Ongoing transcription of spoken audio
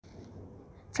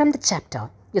From the chapter,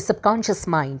 Your Subconscious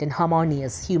Mind and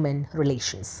Harmonious Human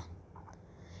Relations.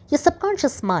 Your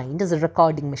subconscious mind is a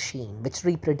recording machine which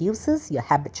reproduces your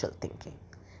habitual thinking.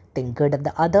 Think good of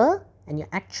the other, and you're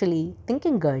actually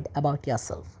thinking good about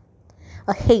yourself.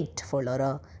 A hateful or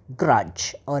a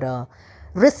grudge or a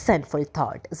resentful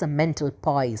thought is a mental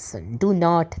poison. Do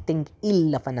not think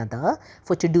ill of another,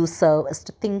 for to do so is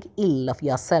to think ill of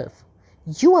yourself.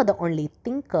 You are the only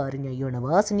thinker in your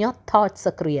universe, and your thoughts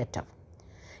are creative.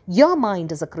 Your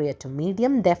mind is a creative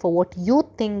medium, therefore, what you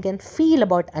think and feel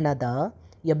about another,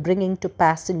 you're bringing to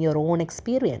pass in your own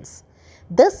experience.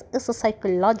 This is the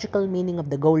psychological meaning of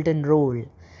the golden rule.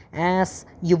 As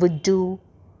you would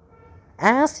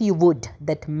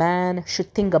that man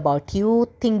should think about you,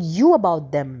 think you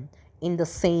about them in the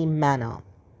same manner.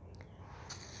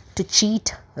 To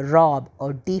cheat, rob,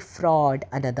 or defraud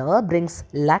another brings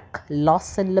lack,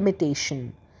 loss, and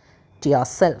limitation to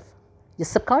yourself. Your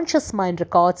subconscious mind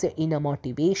records your inner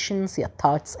motivations, your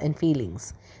thoughts, and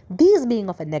feelings. These being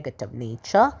of a negative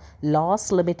nature,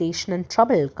 loss, limitation, and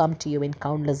trouble come to you in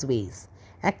countless ways.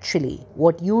 Actually,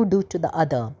 what you do to the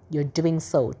other, you're doing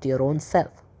so to your own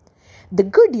self. The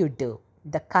good you do,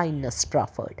 the kindness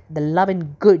proffered, the love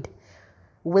and good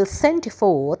will send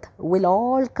forth will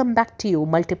all come back to you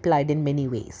multiplied in many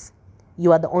ways.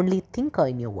 You are the only thinker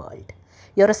in your world.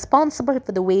 You're responsible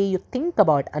for the way you think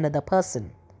about another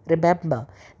person. Remember,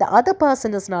 the other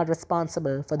person is not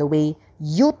responsible for the way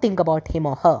you think about him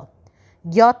or her.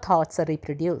 Your thoughts are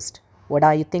reproduced. What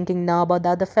are you thinking now about the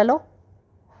other fellow?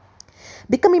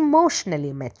 Become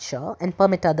emotionally mature and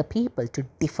permit other people to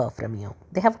differ from you.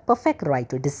 They have a perfect right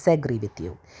to disagree with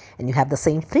you, and you have the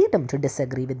same freedom to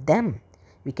disagree with them.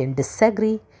 We can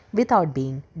disagree without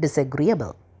being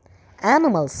disagreeable.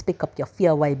 Animals pick up your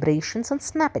fear vibrations and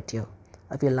snap at you.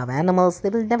 If you love animals, they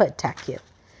will never attack you.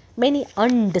 Many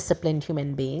undisciplined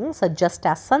human beings are just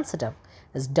as sensitive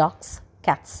as dogs,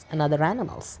 cats, and other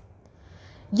animals.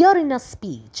 Your inner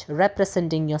speech,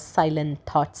 representing your silent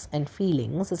thoughts and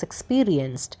feelings, is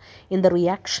experienced in the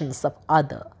reactions of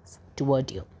others toward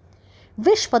you.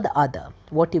 Wish for the other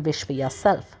what you wish for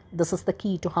yourself. This is the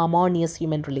key to harmonious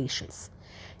human relations.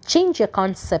 Change your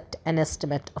concept and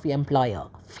estimate of your employer.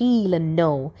 Feel and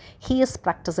know he is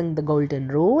practicing the golden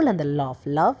rule and the law of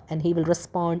love, and he will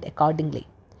respond accordingly.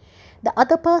 The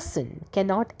other person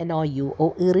cannot annoy you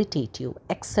or irritate you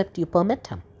except you permit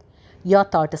him. Your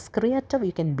thought is creative,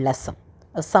 you can bless him.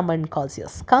 If someone calls you a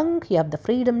skunk, you have the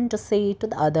freedom to say to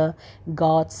the other,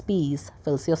 God's peace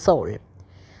fills your soul.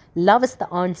 Love is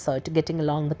the answer to getting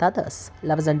along with others.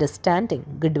 Love is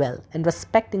understanding, goodwill, and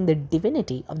respecting the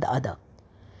divinity of the other.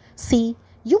 See,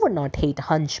 you would not hate a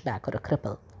hunchback or a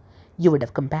cripple. You would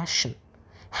have compassion.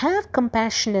 Have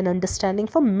compassion and understanding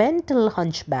for mental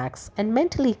hunchbacks and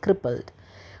mentally crippled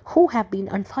who have been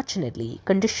unfortunately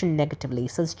conditioned negatively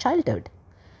since childhood.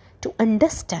 To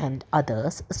understand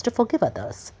others is to forgive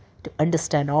others. To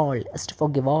understand all is to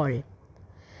forgive all.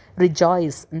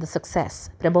 Rejoice in the success,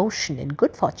 promotion, and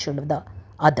good fortune of the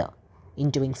other.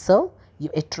 In doing so, you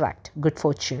attract good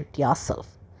fortune to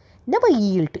yourself. Never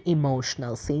yield to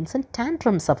emotional scenes and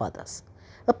tantrums of others.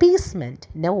 Appeasement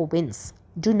never wins.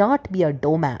 Do not be a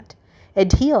doormat.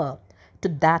 Adhere to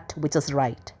that which is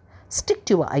right. Stick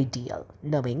to your ideal,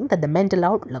 knowing that the mental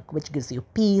outlook which gives you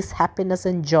peace, happiness,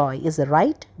 and joy is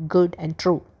right, good, and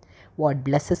true. What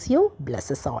blesses you,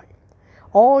 blesses all.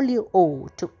 All you owe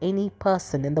to any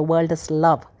person in the world is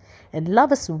love, and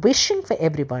love is wishing for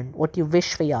everyone what you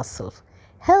wish for yourself: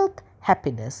 health,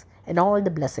 happiness, and all the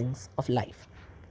blessings of life.